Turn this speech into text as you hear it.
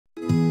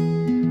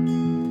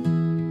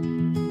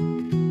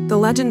The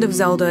Legend of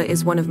Zelda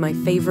is one of my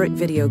favorite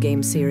video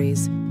game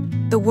series.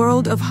 The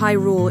world of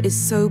Hyrule is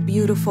so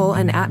beautiful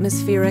and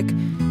atmospheric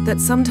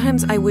that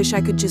sometimes I wish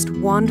I could just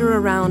wander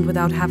around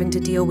without having to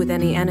deal with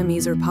any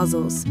enemies or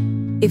puzzles.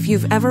 If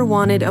you've ever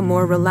wanted a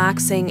more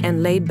relaxing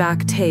and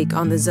laid-back take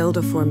on the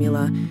Zelda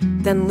formula,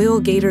 then Lil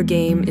Gator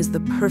Game is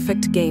the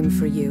perfect game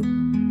for you.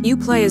 You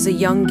play as a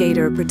young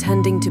gator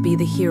pretending to be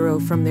the hero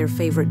from their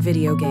favorite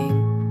video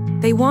game.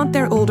 They want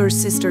their older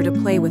sister to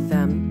play with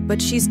them,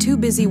 but she's too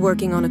busy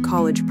working on a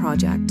college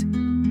project.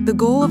 The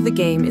goal of the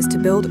game is to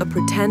build a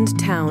pretend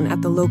town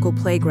at the local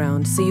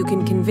playground so you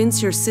can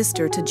convince your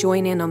sister to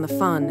join in on the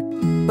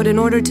fun. But in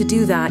order to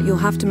do that, you'll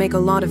have to make a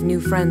lot of new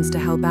friends to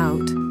help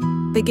out.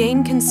 The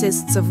game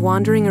consists of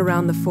wandering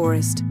around the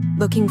forest,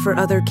 looking for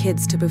other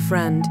kids to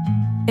befriend.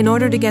 In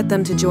order to get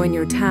them to join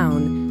your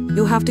town,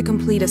 you'll have to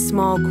complete a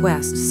small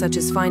quest, such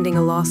as finding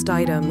a lost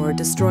item or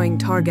destroying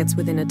targets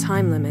within a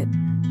time limit.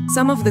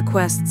 Some of the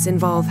quests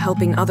involve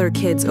helping other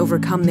kids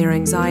overcome their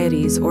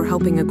anxieties or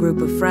helping a group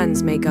of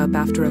friends make up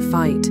after a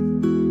fight.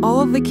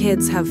 All of the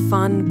kids have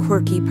fun,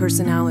 quirky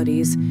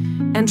personalities,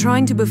 and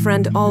trying to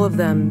befriend all of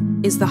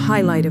them is the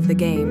highlight of the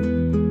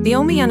game. The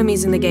only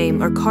enemies in the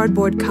game are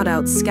cardboard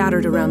cutouts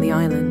scattered around the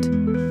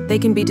island. They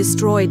can be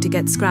destroyed to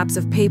get scraps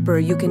of paper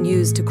you can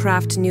use to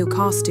craft new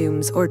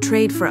costumes or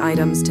trade for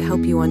items to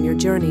help you on your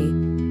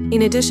journey.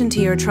 In addition to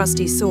your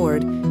trusty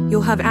sword,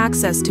 you'll have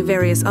access to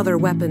various other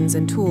weapons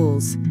and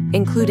tools,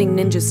 including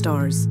ninja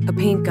stars, a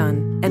paint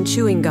gun, and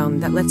chewing gum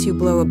that lets you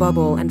blow a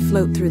bubble and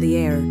float through the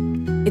air.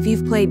 If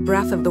you've played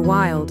Breath of the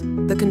Wild,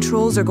 the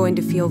controls are going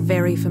to feel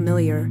very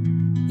familiar.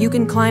 You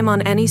can climb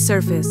on any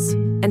surface,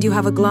 and you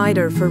have a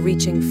glider for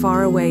reaching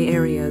faraway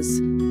areas.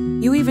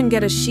 You even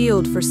get a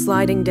shield for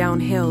sliding down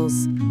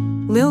hills.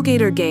 Lil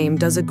Gator Game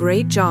does a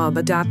great job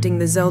adapting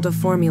the Zelda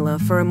formula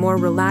for a more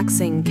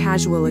relaxing,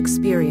 casual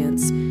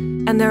experience,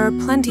 and there are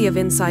plenty of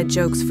inside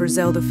jokes for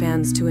Zelda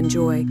fans to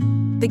enjoy.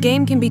 The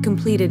game can be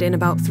completed in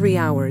about 3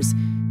 hours,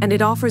 and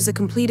it offers a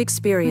complete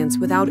experience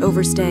without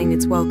overstaying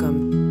its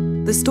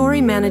welcome. The story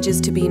manages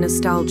to be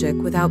nostalgic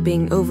without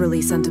being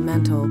overly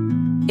sentimental.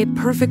 It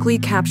perfectly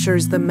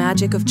captures the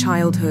magic of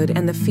childhood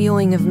and the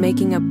feeling of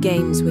making up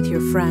games with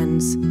your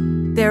friends.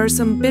 There are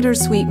some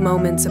bittersweet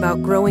moments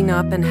about growing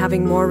up and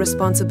having more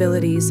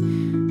responsibilities,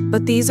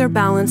 but these are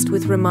balanced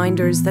with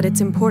reminders that it's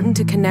important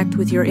to connect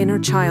with your inner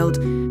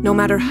child, no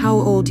matter how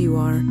old you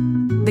are.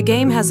 The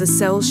game has a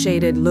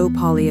cel-shaded,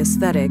 low-poly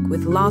aesthetic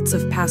with lots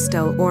of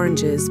pastel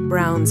oranges,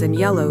 browns, and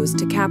yellows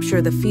to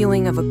capture the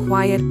feeling of a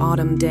quiet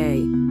autumn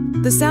day.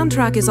 The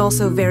soundtrack is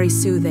also very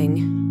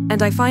soothing,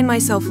 and I find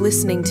myself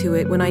listening to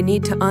it when I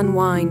need to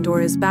unwind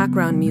or as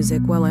background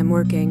music while I'm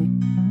working.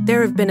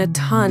 There have been a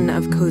ton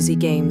of cozy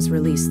games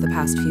released the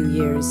past few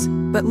years,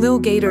 but Lil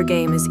Gator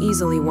Game is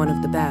easily one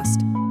of the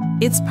best.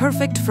 It's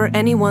perfect for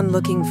anyone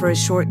looking for a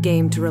short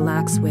game to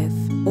relax with,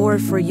 or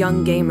for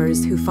young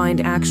gamers who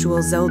find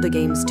actual Zelda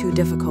games too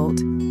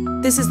difficult.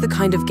 This is the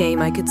kind of game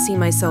I could see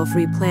myself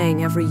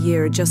replaying every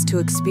year just to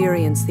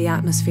experience the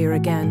atmosphere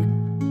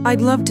again.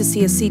 I'd love to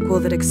see a sequel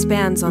that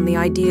expands on the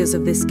ideas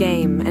of this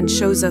game and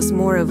shows us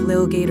more of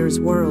Lil Gator's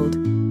world.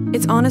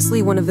 It's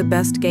honestly one of the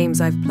best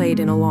games I've played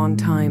in a long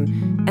time,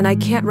 and I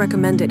can't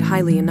recommend it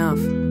highly enough.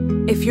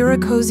 If you're a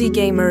cozy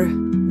gamer,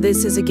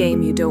 this is a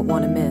game you don't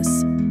want to miss.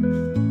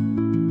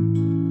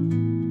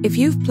 If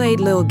you've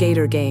played Lil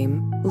Gator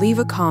Game, leave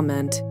a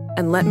comment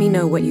and let me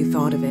know what you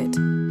thought of it.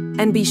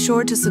 And be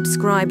sure to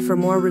subscribe for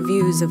more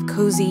reviews of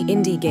cozy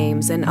indie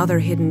games and other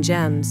hidden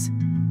gems.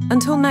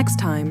 Until next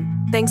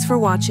time, thanks for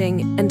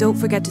watching, and don't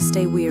forget to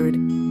stay weird.